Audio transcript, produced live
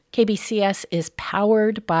KBCS is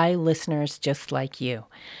powered by listeners just like you.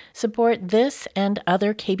 Support this and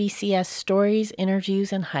other KBCS stories,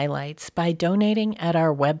 interviews, and highlights by donating at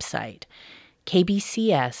our website,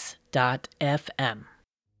 kbcs.fm.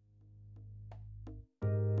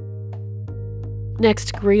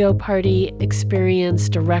 Next, Griot Party Experience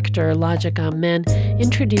Director Logic Amen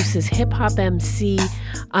introduces hip-hop MC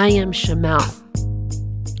IamChamel.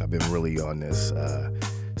 I've been really on this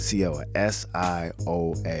SIOA.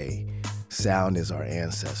 Sound is our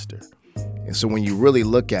ancestor. And so when you really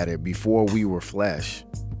look at it, before we were flesh,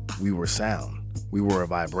 we were sound. We were a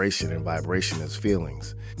vibration, and vibration is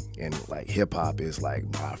feelings. And like hip-hop is like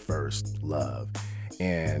my first love.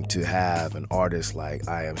 And to have an artist like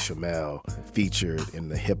IamChamel featured in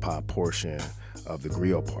the hip-hop portion of the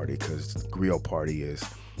Griot Party, because Griot Party is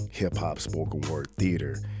hip-hop spoken word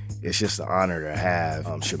theater, it's just an honor to have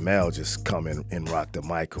Chamel just come in and rock the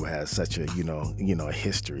mic, who has such a a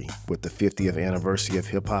history with the 50th anniversary of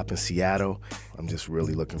hip hop in Seattle. I'm just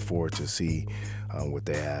really looking forward to see what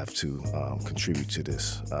they have to contribute to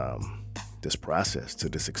this process, to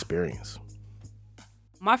this experience.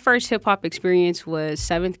 My first hip hop experience was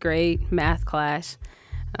 7th grade math class.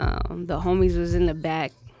 The homies was in the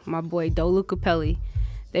back. My boy Dolu Capelli,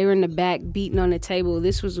 they were in the back beating on the table.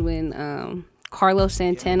 This was when Carlos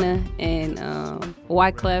Santana and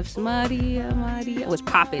Wyclef's Maria was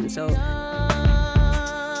popping. So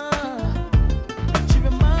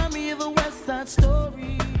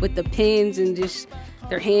with the pins and just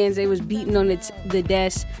their hands, they was beating on the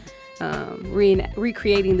desk,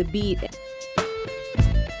 recreating the beat.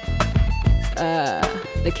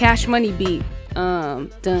 The Cash Money beat.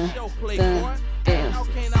 Dun, dun, dun.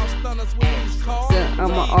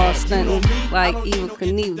 I'm all stunting like Evil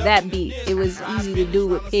Knievel. That beat, it was easy to do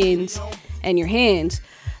with pins and your hands.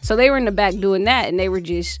 So they were in the back doing that, and they were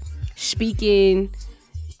just speaking,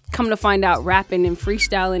 come to find out rapping and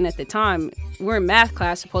freestyling at the time. We're in math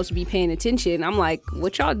class, supposed to be paying attention. I'm like,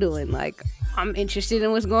 what y'all doing? Like, I'm interested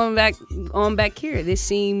in what's going on back here. This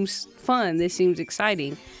seems fun. This seems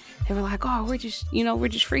exciting. They were like, oh, we're just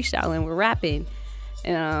freestyling. We're rapping.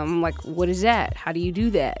 And I'm like, what is that? How do you do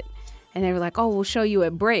that? And they were like, oh, we'll show you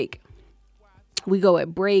at break. We go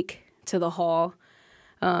at break to the hall.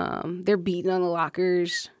 They're beating on the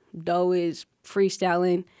lockers. Doe is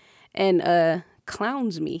freestyling and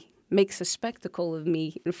clowns me, makes a spectacle of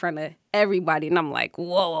me in front of everybody. And I'm like,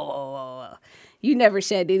 whoa. You never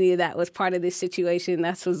said any of that was part of this situation.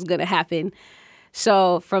 That's what's going to happen.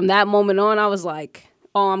 So from that moment on, I was like,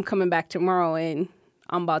 oh, I'm coming back tomorrow and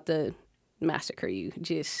I'm about to massacre you.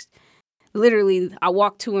 Just literally, I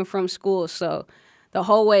walk to and from school, so the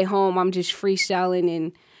whole way home, I'm just freestyling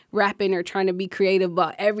and rapping or trying to be creative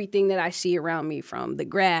about everything that I see around me, from the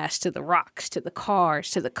grass to the rocks to the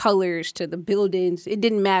cars to the colors to the buildings. It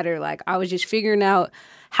didn't matter. Like, I was just figuring out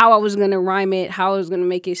how I was going to rhyme it, how I was going to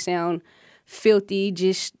make it sound filthy,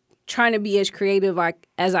 just trying to be as creative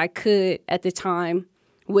as I could at the time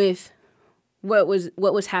with what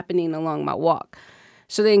was happening along my walk.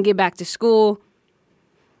 So then get back to school,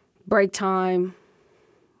 break time,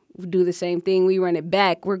 we do the same thing. We run it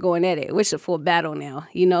back. We're going at it. It's a full battle now.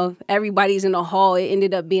 Everybody's in the hall. It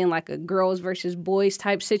ended up being like a girls versus boys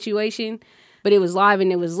type situation, but it was live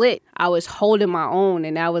and it was lit. I was holding my own,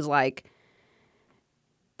 and that was like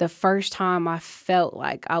the first time I felt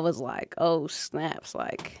like I was like, oh, snaps,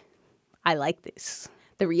 like I like this.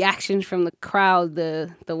 The reactions from the crowd,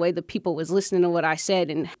 the way the people was listening to what I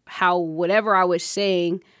said, and how whatever I was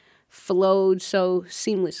saying flowed so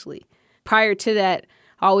seamlessly. Prior to that,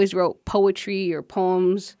 I always wrote poetry or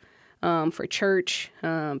poems for church.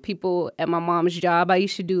 People at my mom's job, I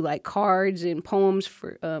used to do like cards and poems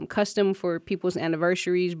for custom for people's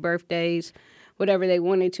anniversaries, birthdays, whatever they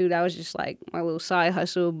wanted to. That was just like my little side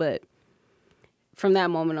hustle. But from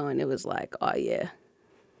that moment on, it was like, oh yeah,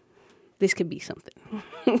 this could be something.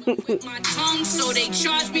 With my tongue, so they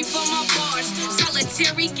charge me for my bars.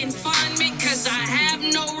 Solitary confinement, cause I have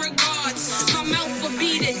no regards. My mouth will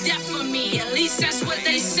be the death of me, at least that's what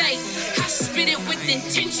they say. I spit it with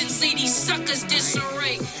intentions, leave these suckers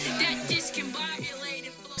disarray. That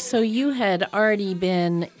discombobulated. So you had already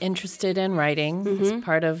been interested in writing. Mm-hmm. It's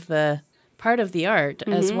part of the art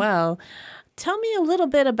Mm-hmm. as well. Tell me a little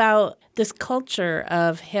bit about this culture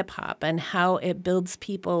of hip-hop and how it builds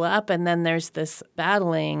people up, and then there's this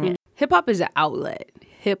battling. Hip-hop is an outlet.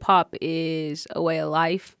 Hip-hop is a way of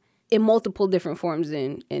life in multiple different forms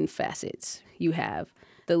and facets. You have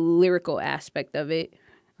the lyrical aspect of it,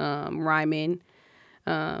 rhyming.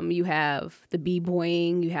 You have the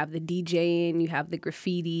b-boying, you have the DJing, you have the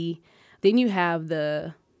graffiti. Then you have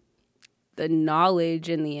the knowledge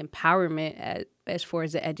and the empowerment as far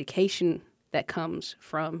as the education that comes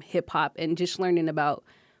from hip hop and just learning about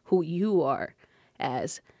who you are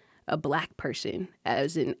as a Black person,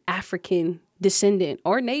 as an African descendant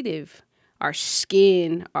or native. Our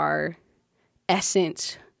skin, our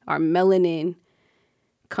essence, our melanin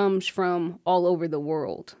comes from all over the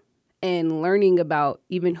world. And learning about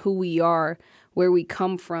even who we are, where we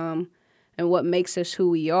come from, and what makes us who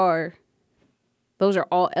we are, those are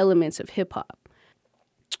all elements of hip hop.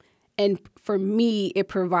 And for me, it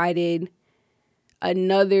provided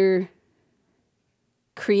another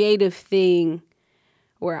creative thing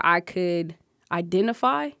where I could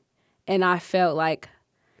identify, and I felt like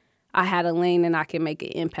I had a lane and I can make an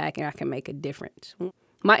impact and I can make a difference.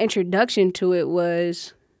 My introduction to it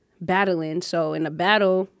was battling. So in a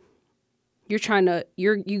battle,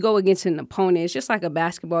 you go against an opponent. It's just like a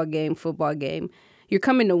basketball game, football game. You're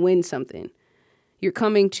coming to win something. You're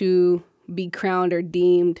coming to be crowned or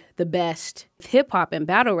deemed the best. Hip hop and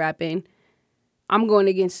battle rapping, I'm going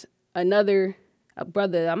against a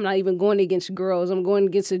brother. I'm not even going against girls. I'm going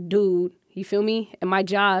against a dude. You feel me? And my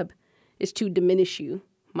job is to diminish you.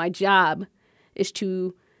 My job is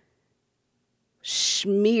to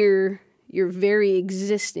smear your very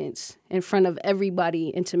existence in front of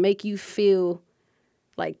everybody and to make you feel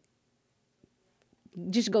like,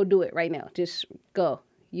 just go do it right now. Just go,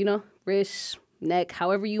 wrist, neck,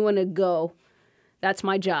 however you want to go. That's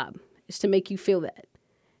my job, is to make you feel that.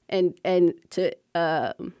 And to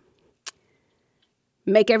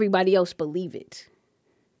make everybody else believe it.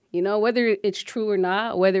 Whether it's true or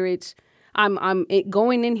not, whether it's I'm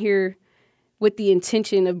going in here with the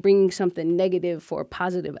intention of bringing something negative for a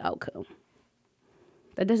positive outcome.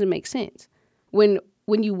 That doesn't make sense. When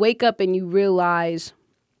you wake up and you realize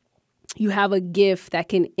you have a gift that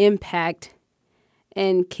can impact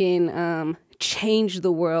and can change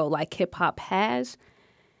the world like hip hop has,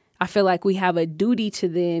 I feel like we have a duty to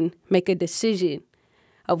then make a decision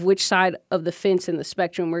of which side of the fence and the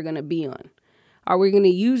spectrum we're going to be on. Are we going to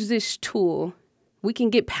use this tool? We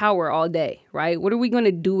can get power all day, right? What are we going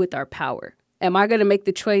to do with our power? Am I going to make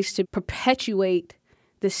the choice to perpetuate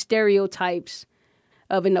the stereotypes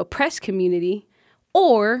of an oppressed community?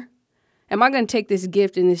 Or am I going to take this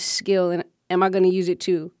gift and this skill and am I going to use it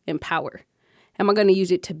to empower? Am I going to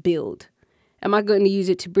use it to build? Am I going to use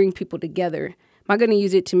it to bring people together? Am I going to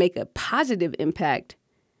use it to make a positive impact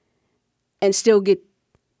and still get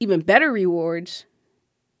even better rewards,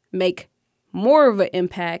 make more of an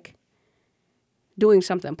impact, doing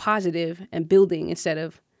something positive and building instead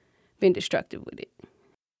of being destructive with it?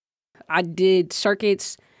 I did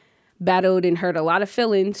circuits, battled, and hurt a lot of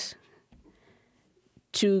feelings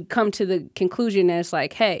to come to the conclusion that it's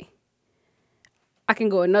like, hey, I can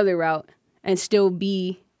go another route and still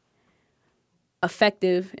be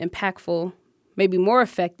effective, impactful, maybe more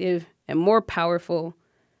effective and more powerful,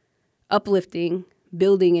 uplifting,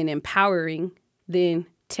 building, and empowering than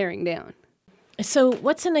tearing down. So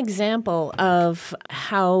what's an example of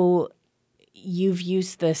how you've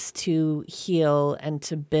used this to heal and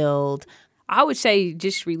to build? I would say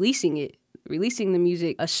just releasing the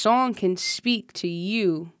music. A song can speak to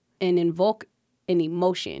you and invoke an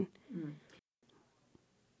emotion.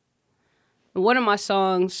 One of my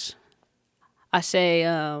songs, I say,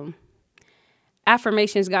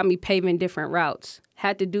 affirmations got me paving different routes.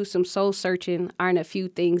 Had to do some soul searching, iron a few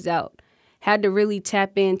things out. Had to really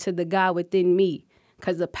tap into the God within me,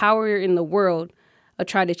 because the power in the world will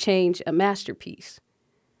try to change a masterpiece.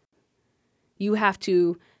 You have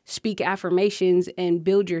to speak affirmations and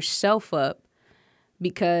build yourself up,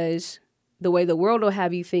 because the way the world will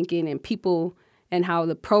have you thinking and people and how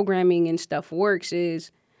the programming and stuff works is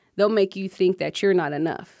they'll make you think that you're not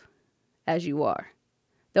enough as you are.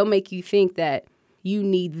 They'll make you think that you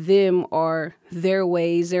need them or their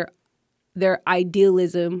ways, their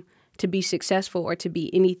idealism to be successful or to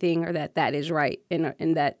be anything, or that is right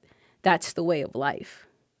and that's the way of life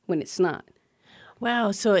when it's not.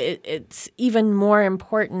 Wow. So it's even more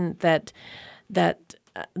important that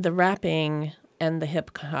the rapping and the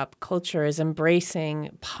hip hop culture is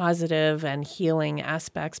embracing positive and healing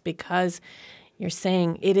aspects, because you're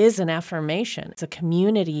saying it is an affirmation. It's a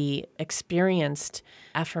community experienced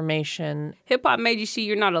affirmation. Hip hop made you see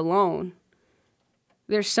you're not alone.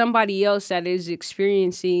 There's somebody else that is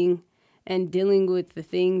experiencing and dealing with the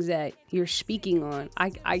things that you're speaking on. I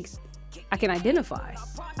can identify.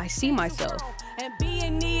 I see myself. And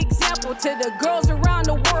being the example to the girls around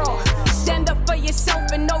the world. Stand up for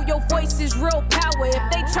yourself and know your voice is real power.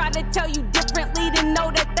 If they try to tell you differently, then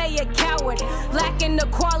know that they they a coward, lacking the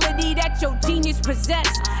quality that your genius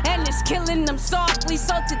possess, and it's killing them softly,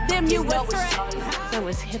 so to them you a threat. That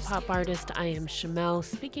was hip-hop artist IamChamel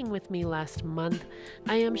speaking with me last month.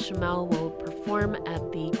 IamChamel will perform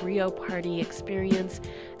at the Griot Party Experience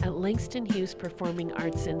at Langston Hughes Performing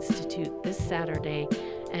Arts Institute this Saturday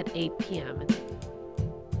at 8 p.m.